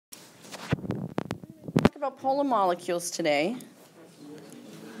about polar molecules today.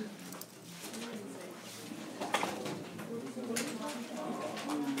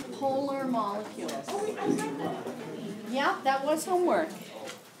 Polar molecules. Yeah, that was homework.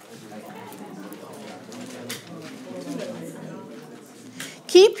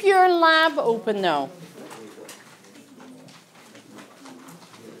 Keep your lab open though.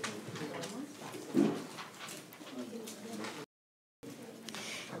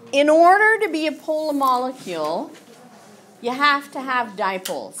 In order to be a polar molecule, you have to have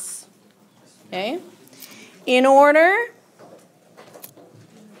dipoles. Okay? In order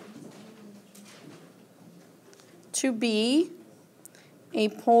to be a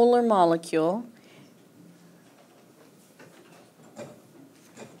polar molecule,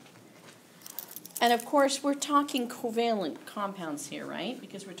 and of course we're talking covalent compounds here, right?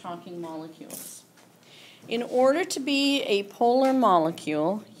 Because we're talking molecules. In order to be a polar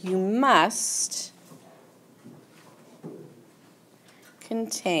molecule, you must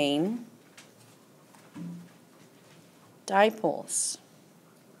contain dipoles.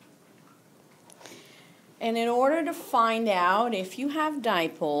 And in order to find out if you have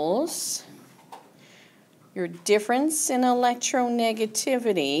dipoles, your difference in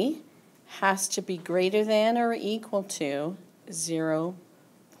electronegativity has to be greater than or equal to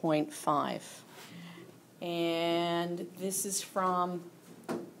 0.5. And this is from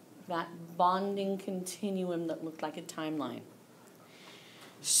that bonding continuum that looked like a timeline.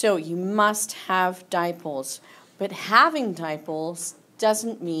 So you must have dipoles. But having dipoles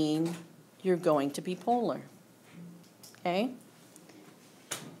doesn't mean you're going to be polar. Okay?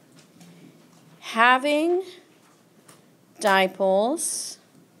 Having dipoles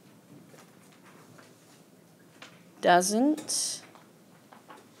doesn't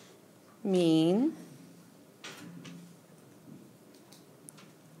mean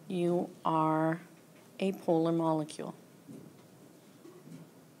you are a polar molecule.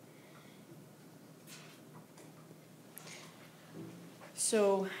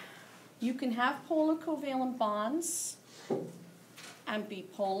 So you can have polar covalent bonds and be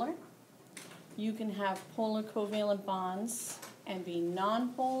polar. You can have polar covalent bonds and be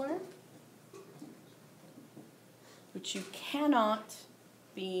nonpolar. But you cannot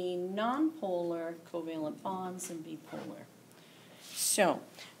be nonpolar covalent bonds and be polar. So,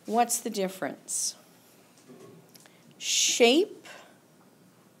 what's the difference? Shape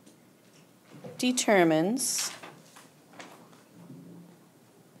determines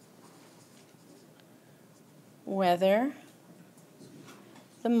whether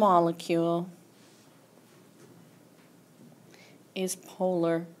the molecule is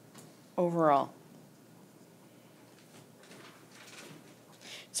polar overall.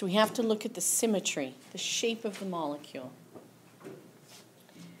 So we have to look at the symmetry, the shape of the molecule.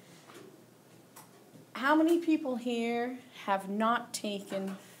 How many people here have not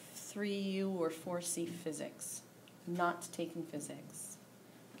taken 3U or 4C physics? Not taken physics.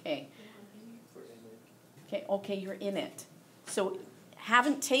 Okay. Okay, you're in it. So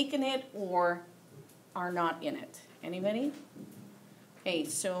haven't taken it or are not in it. Anybody? Okay,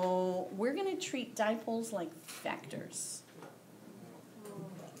 so we're going to treat dipoles like vectors.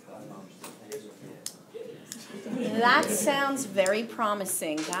 That sounds very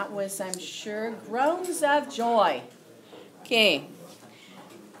promising. That was, I'm sure, groans of joy. Okay.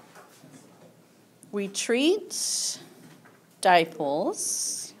 We treat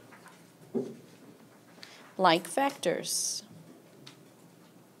dipoles like vectors.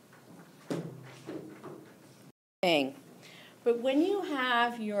 But when you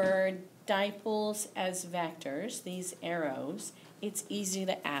have your dipoles as vectors, these arrows, it's easy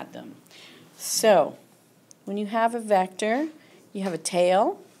to add them. So, when you have a vector, you have a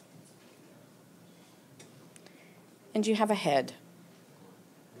tail, and you have a head.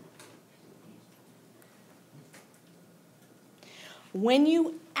 When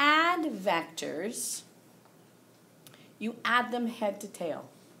you add vectors, you add them head to tail.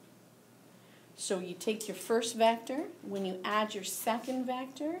 So you take your first vector, when you add your second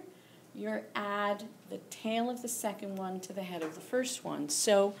vector, you add the tail of the second one to the head of the first one.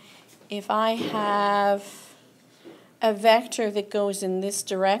 So if I have a vector that goes in this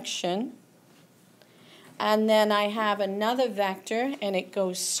direction, and then I have another vector and it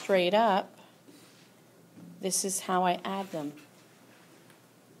goes straight up, this is how I add them.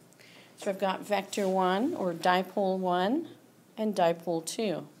 So I've got vector 1, or dipole 1, and dipole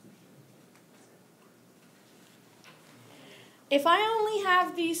 2. If I only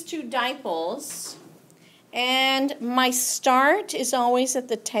have these two dipoles, and my start is always at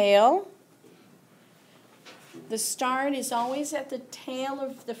the tail, the start is always at the tail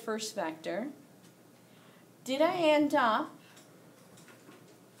of the first vector, Did I end up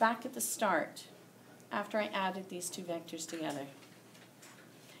back at the start after I added these two vectors together?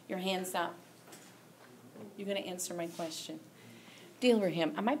 Your hand's up. You're going to answer my question. Deal with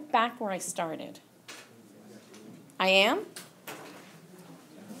him. Am I back where I started? I am?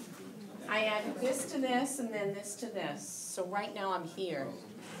 I added this to this and then this to this. So right now I'm here.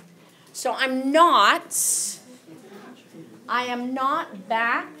 So I am not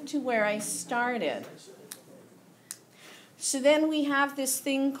back to where I started. So then we have this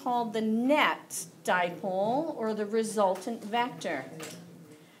thing called the net dipole or the resultant vector.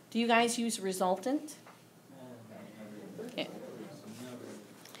 Do you guys use resultant? Okay.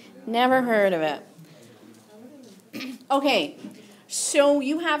 Never heard of it. Okay, so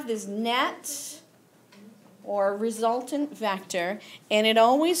you have this net or resultant vector, and it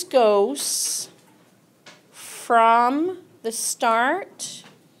always goes from the start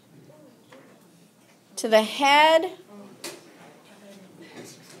to the head.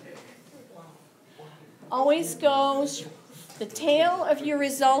 Always goes the tail of your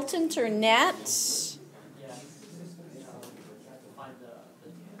resultant or net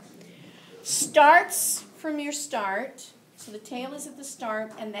starts from your start, so the tail is at the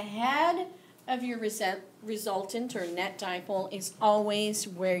start, and the head of your resultant or net dipole is always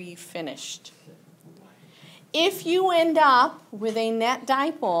where you finished. If you end up with a net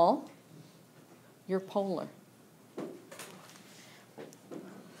dipole, you're polar.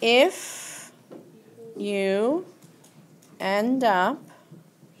 If you end up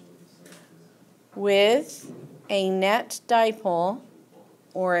with a net dipole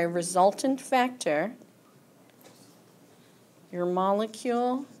or a resultant vector, your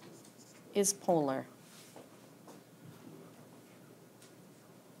molecule is polar.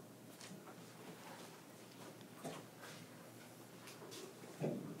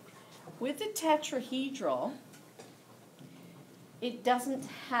 With the tetrahedral, it doesn't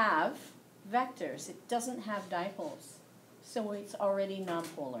have vectors. It doesn't have dipoles. So it's already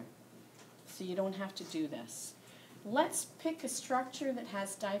nonpolar. So you don't have to do this. Let's pick a structure that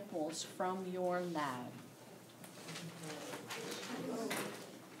has dipoles from your lab.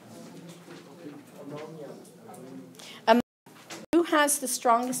 Who has the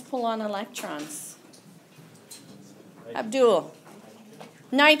strongest pull on electrons? Abdul.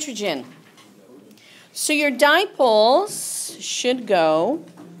 Nitrogen. So your dipoles should go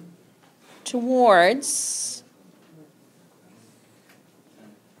towards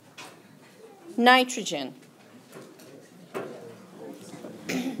nitrogen.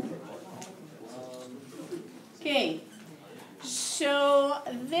 Okay, so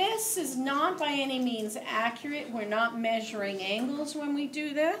this is not by any means accurate. We're not measuring angles when we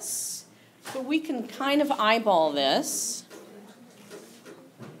do this, but we can kind of eyeball this.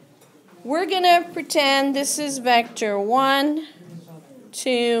 We're going to pretend this is vector 1,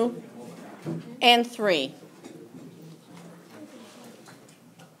 2, and 3.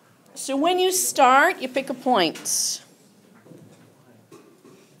 So when you start, you pick a point.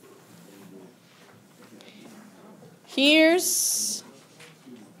 Here's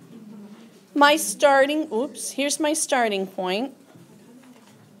my starting point.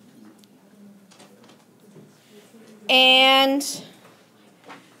 And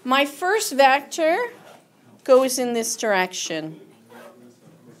my first vector goes in this direction.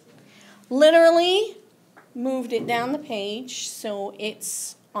 Literally moved it down the page so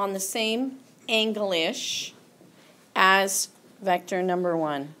it's on the same angle-ish as vector number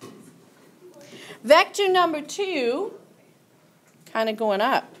 1. Vector number 2, kind of going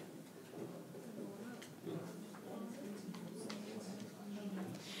up.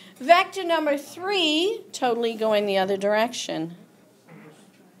 Vector number 3, totally going the other direction.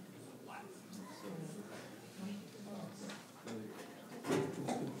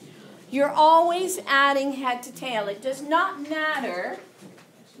 You're always adding head to tail. It does not matter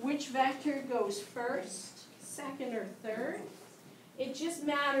which vector goes first, second, or third. It just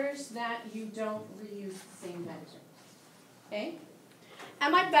matters that you don't reuse the same vector. Okay?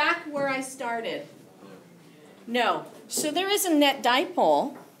 Am I back where I started? No. So there is a net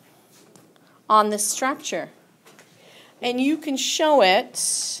dipole on this structure. And you can show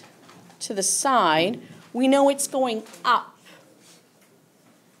it to the side. We know it's going up.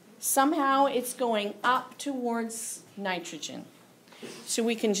 Somehow it's going up towards nitrogen. So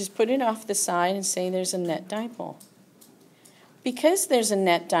we can just put it off the side and say there's a net dipole. Because there's a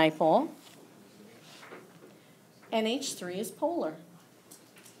net dipole, NH3 is polar.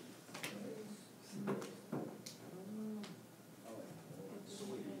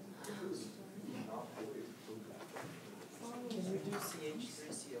 Can we do CH3,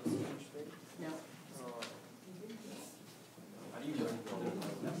 CO, CH3? No.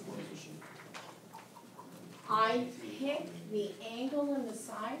 I pick the angle and the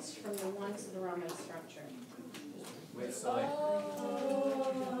size from the ones that are on my structure. Which side?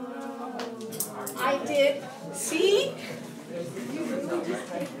 I did. See?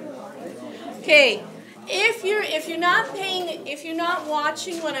 Okay. If you're not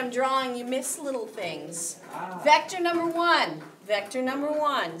watching what I'm drawing, you miss little things. Vector number one,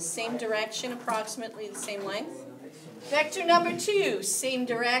 same direction, approximately the same length. Vector number 2, same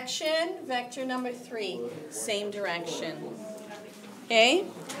direction. Vector number 3, same direction. Okay?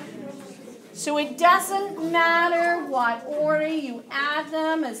 So it doesn't matter what order you add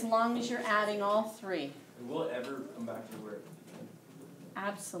them as long as you're adding all 3. Will it ever come back to where?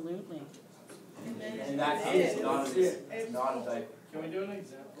 Absolutely. And that is not a diaper. Can we do an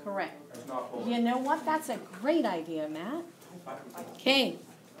example? Correct. It's not full. You know what? That's a great idea, Matt. Okay.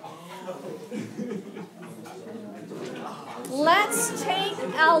 Let's take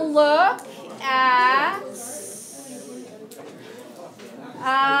a look at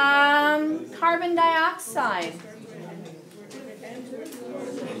carbon dioxide.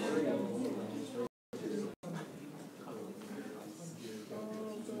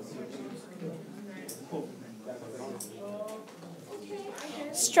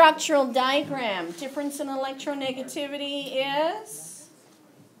 Structural diagram. Difference in electronegativity is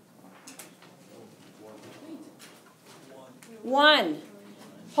 1.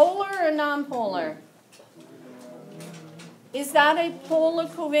 Polar or nonpolar? Is that a polar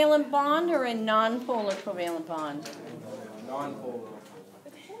covalent bond or a nonpolar covalent bond? Non-polar.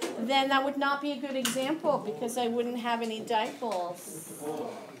 Then that would not be a good example because I wouldn't have any dipoles.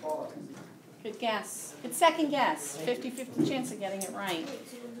 Good guess. Good second guess. 50-50 chance of getting it right.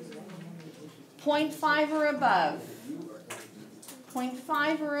 0.5 or above.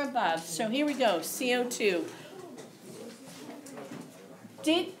 0.5 or above. So here we go. CO2.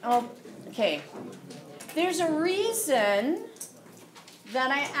 Okay. There's a reason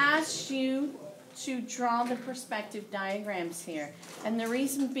that I asked you to draw the perspective diagrams here. And the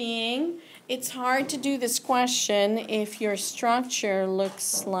reason being, it's hard to do this question if your structure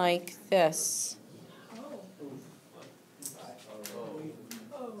looks like this.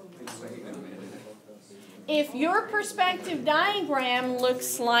 If your perspective diagram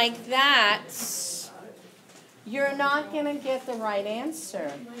looks like that, you're not going to get the right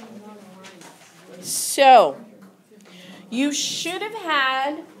answer. So, you should have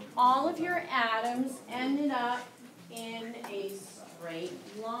had all of your atoms ended up in a straight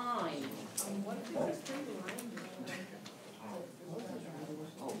line.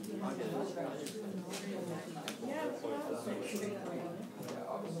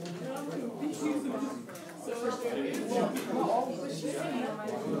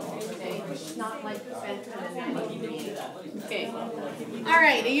 Not like okay. All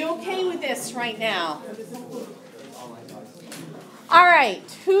right, are you okay with this right now? All right,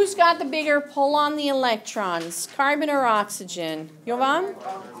 who's got the bigger pull on the electrons, carbon or oxygen? Jovan?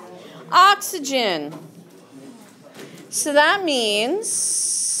 Oxygen. So that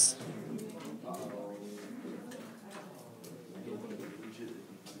means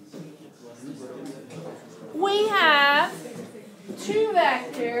we have 2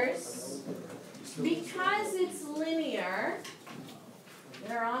 vectors. Because it's linear,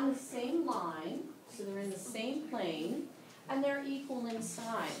 they're on the same line, so they're in the same plane, and they're equal in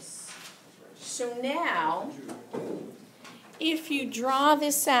size. So now, if you draw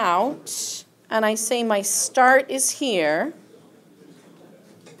this out, and I say my start is here,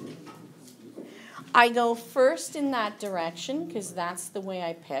 I go first in that direction, because that's the way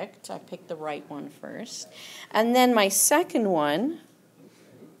I picked. I picked the right one first. And then my second one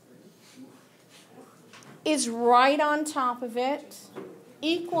is right on top of it,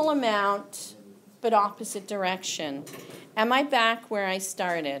 equal amount, but opposite direction. Am I back where I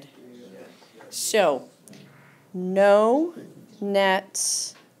started? So, no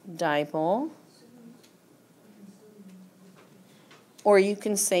net dipole, or you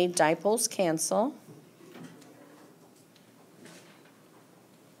can say dipoles cancel.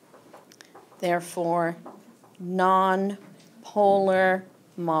 Therefore, non-polar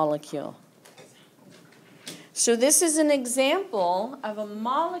molecule. So this is an example of a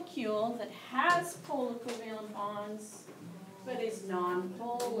molecule that has polar covalent bonds, but is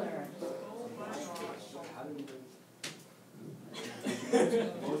non-polar.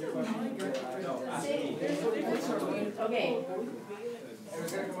 Okay.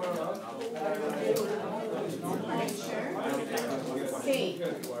 Okay.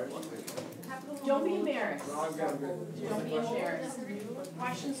 Don't be embarrassed. Don't be embarrassed.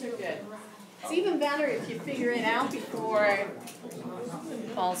 Questions are good. It's even better if you figure it out before it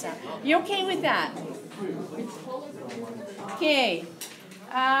falls out. You okay with that? Okay.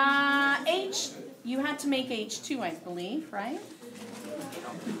 You had to make H2, I believe, right?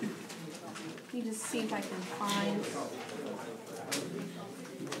 Let me just see if I can find.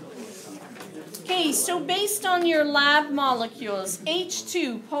 Okay, so based on your lab molecules,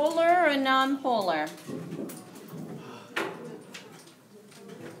 H2, polar or non-polar?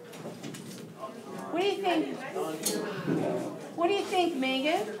 What do you think? What do you think,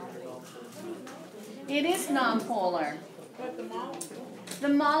 Megan? It is non-polar. The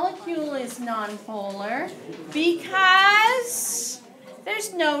molecule is non-polar because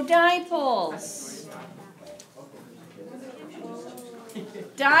there's no dipoles.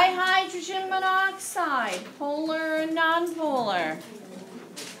 Dihydrogen monoxide, polar or non-polar?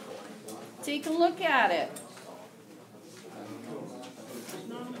 Take a look at it.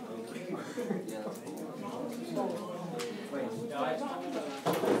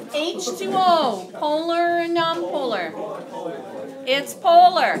 H2O, polar or non-polar? It's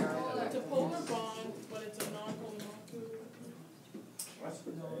polar. It's a polar bond, but it's a non-polar molecule.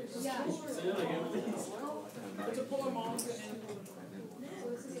 It's a polar molecule and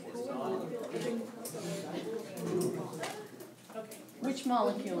Which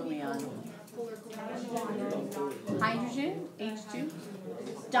molecule are we on? Hydrogen, H2.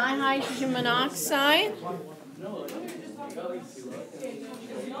 Dihydrogen monoxide.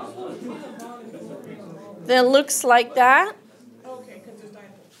 That looks like that. okay, because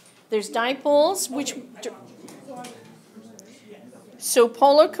there's dipoles. There's dipoles, which. So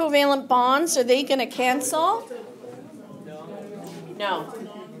polar covalent bonds, are they going to cancel? No.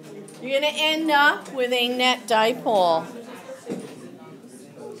 You're going to end up with a net dipole.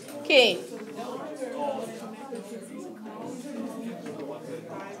 Okay.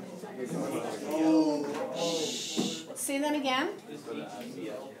 Say that again.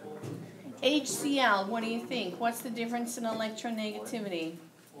 HCl, what do you think? What's the difference in electronegativity?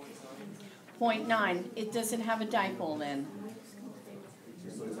 0.9. Does it have a dipole then?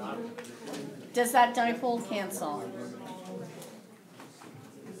 Does that dipole cancel?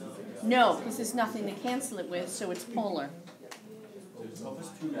 No, because there's nothing to cancel it with, so it's polar. So if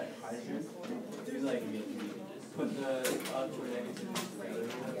it's two net hydrogen, do you like put the electronegativity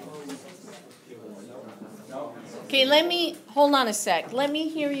together? No? Okay, hold on a sec. Let me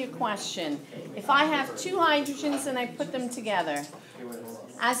hear your question. If I have two hydrogens and I put them together,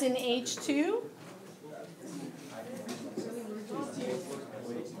 as in H2,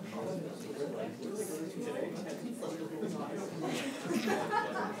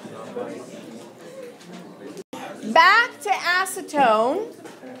 back to acetone,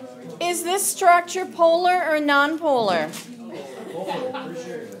 is this structure polar or non-polar?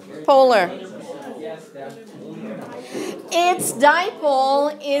 Polar. Its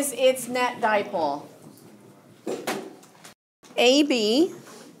dipole is its net dipole. AB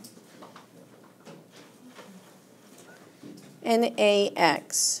and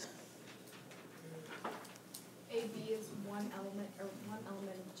AX. AB is one element of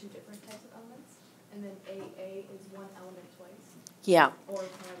two different types of elements, and then AA is one element twice. Yeah. Or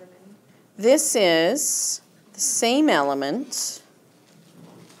however many. This is the same element,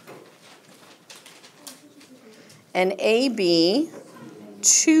 and AB,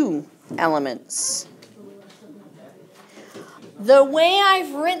 two elements. The way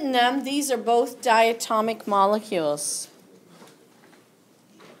I've written them, these are both diatomic molecules.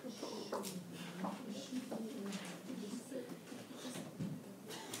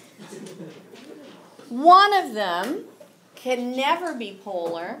 One of them can never be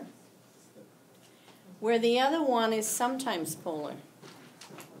polar, where the other one is sometimes polar.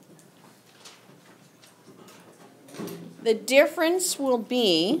 The difference will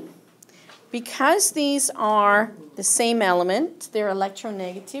be, because these are the same element, their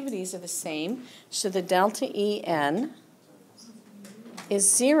electronegativities are the same, so the delta En is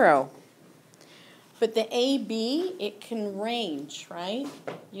 0. But the AB, it can range, right?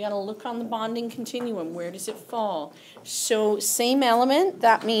 You got to look on the bonding continuum. Where does it fall? So same element,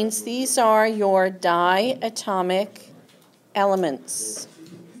 that means these are your diatomic elements.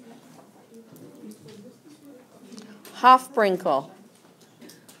 Hofbrinkel.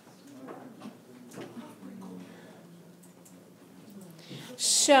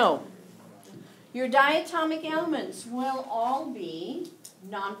 So, your diatomic elements will all be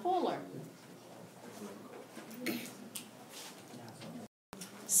nonpolar.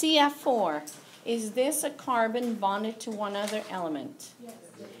 CF4, is this a carbon bonded to one other element? Yes.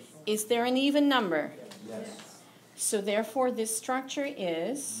 Is there an even number? Yes. So therefore this structure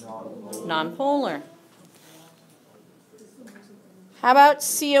is nonpolar. How about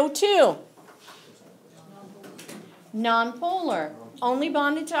CO2? nonpolar, only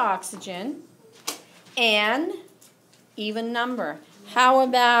bonded to oxygen, and even number. How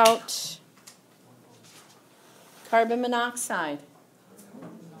about carbon monoxide?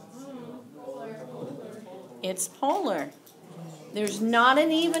 It's polar. There's not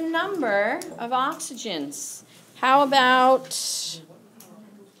an even number of oxygens. How about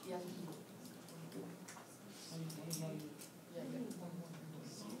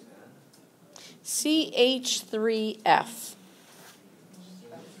CH3F?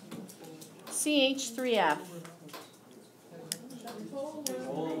 CH3F.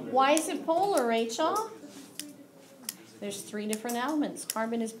 Why is it polar, Rachel? There's 3 different elements.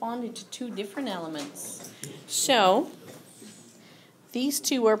 Carbon is bonded to 2 different elements. So, these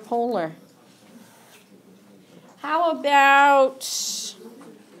 2 are polar. How about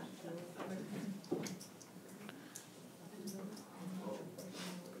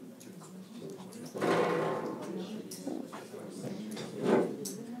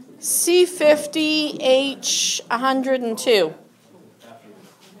C50H102?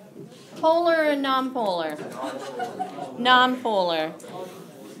 Polar or nonpolar? Nonpolar.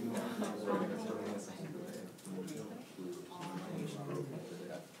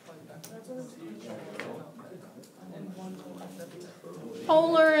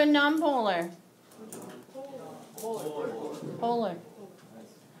 Polar or nonpolar? Polar.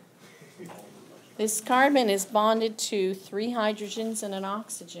 This carbon is bonded to 3 hydrogens and an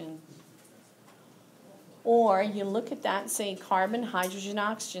oxygen. Or you look at that and say carbon, hydrogen,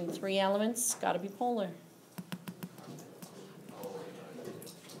 oxygen, 3 elements, got to be polar.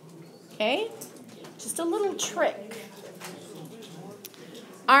 Okay? Just a little trick.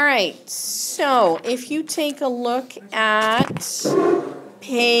 All right, so if you take a look at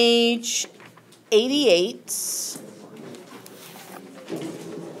page 88,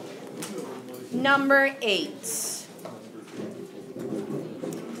 number 8.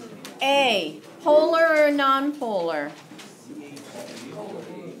 A, polar or nonpolar?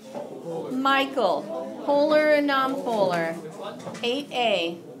 Michael, polar or nonpolar?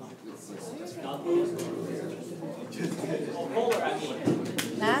 8A.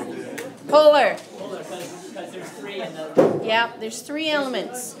 Matt? Polar. Because there's 3 in the... Yeah, there's 3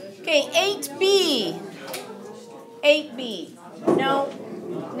 elements. Okay, 8B. 8B. No.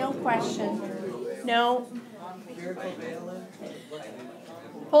 No question. No.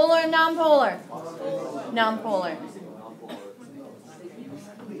 Polar or nonpolar? Nonpolar.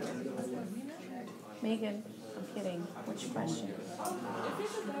 Megan, I'm kidding. Which question?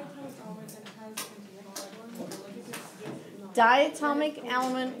 Diatomic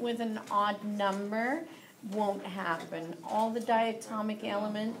element with an odd number won't happen. All the diatomic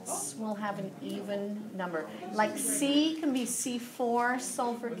elements will have an even number. Like C can be C4,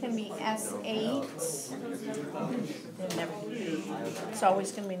 sulfur can be S8. It's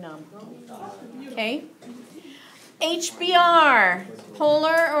always going to be none. Okay? HBr,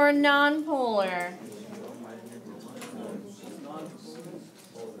 polar or nonpolar?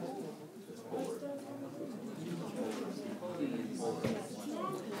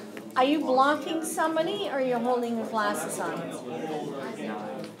 Are you blocking somebody or are you holding your glasses on?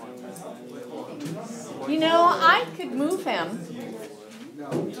 You know, I could move him.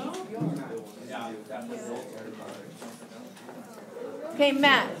 Okay,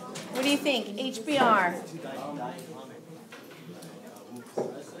 Matt, what do you think? HBr.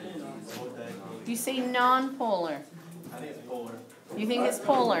 You say non-polar. I think it's polar. You think it's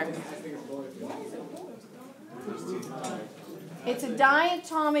polar? It's a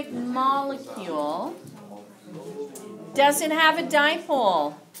diatomic molecule. Does it have a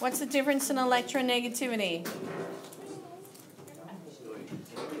dipole? What's the difference in electronegativity?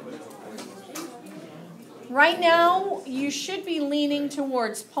 Right now, you should be leaning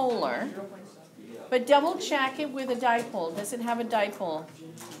towards polar, but double check it with a dipole. Does it have a dipole?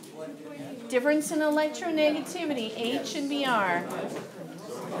 Difference in electronegativity, H and Br.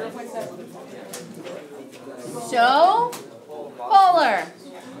 So, polar.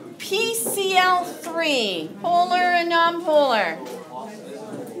 PCl3, polar and nonpolar.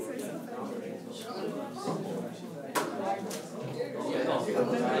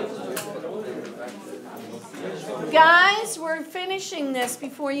 Guys, we're finishing this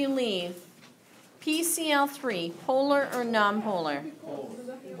before you leave. PCl3, polar or nonpolar?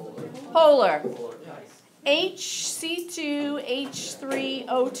 Polar.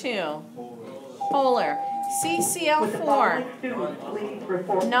 HC2H3O2, polar. CCl4,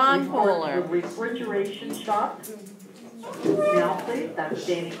 nonpolar. Refrigeration shop. Now please, that's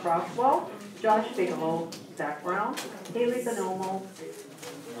Danny Crosswell, Josh Bigelow, Zach Brown, Haley Bonomo,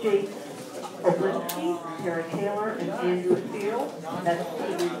 Jake Oblinsky, Tara Taylor, and Andrew Field. That's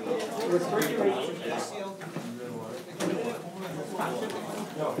the refrigeration shop.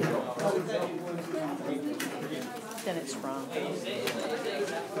 Then it's wrong.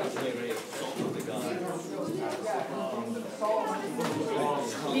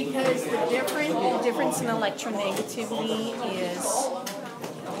 Because the difference in electronegativity is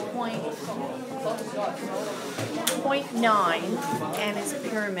 0.9 and it's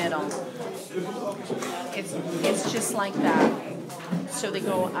pyramidal. It's just like that. So they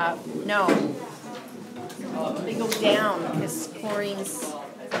go up. No. They go down because chlorine's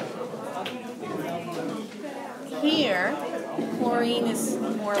here. Chlorine is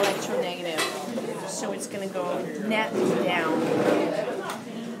more electronegative. So it's going to go net down.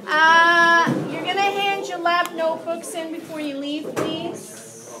 You're going to hand your lab notebooks in before you leave, please.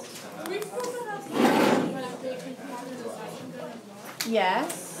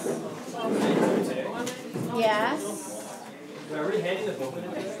 Yes. Yes. Are we handing the book in?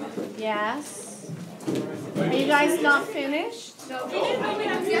 Yes. Are you guys not finished? No, we didn't know we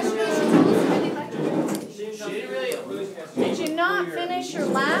had yesterday. She told us really like She didn't really. Did you not finish your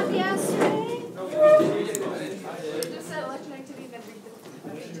lab yesterday? just said electronegativity and then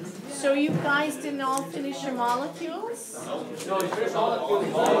read the. So you guys didn't all finish your molecules? No, we finished all the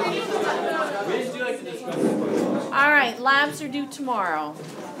field. We didn't do like the discussion. All right, labs are due tomorrow.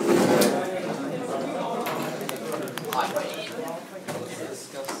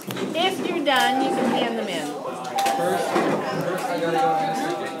 If you're done, you can hand them in. First I gotta go.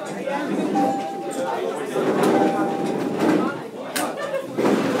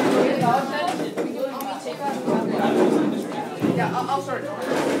 Yeah, I'll start.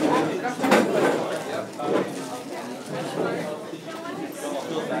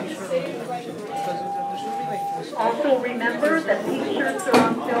 Also remember that pictures are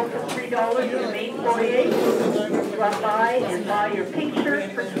on sale for $3 in the main foyer. Drop by and buy your pink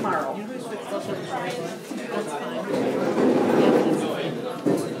shirts for tomorrow.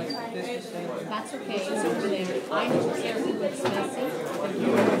 That's okay, it's over there. I don't care if it's messy.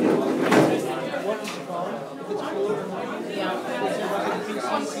 Yeah.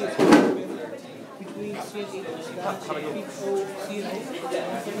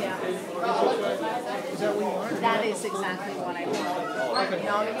 That is exactly what I want.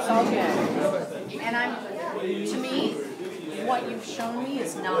 No, it's all good. And to me, what you've shown me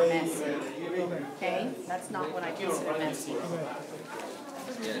is not messy. Okay? That's not what I consider messy.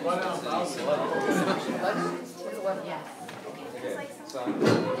 Yes.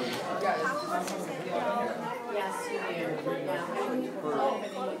 Yes, you do. Yeah.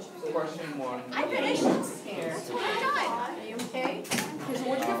 Question one. I finished. Here. Are you okay? Here's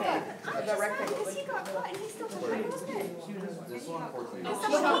what you get. The rectangle. Because he got caught and he still took it. This one, 14.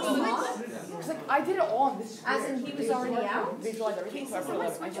 Because like I did it all on this. As in he was already out? Visualize everything. So after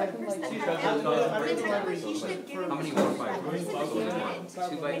 11, I checked him like. How many 1 by 1?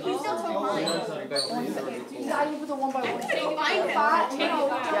 2 by 2? 3 by 3? Yeah, I with the 1 by 1. Take it out.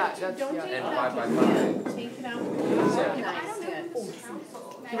 Yeah, that's Don't take it And out. 5 by 5. Take it out. Organize it.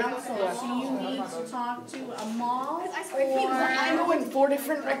 Council, so you need to talk to a mall or I'm going 4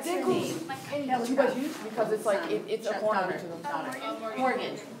 different rectangles. Kelly, 2 by 2 because it's like it's a corner to them.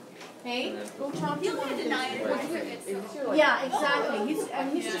 Morgan. Hey, go talk to one of them. Yeah. Yeah, exactly.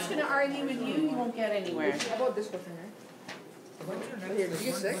 He's just gonna argue with you, you won't get anywhere. How about this question here? Here, did you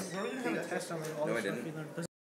get 6? We're gonna have a test on like all No, I the stuff didn't. we learned.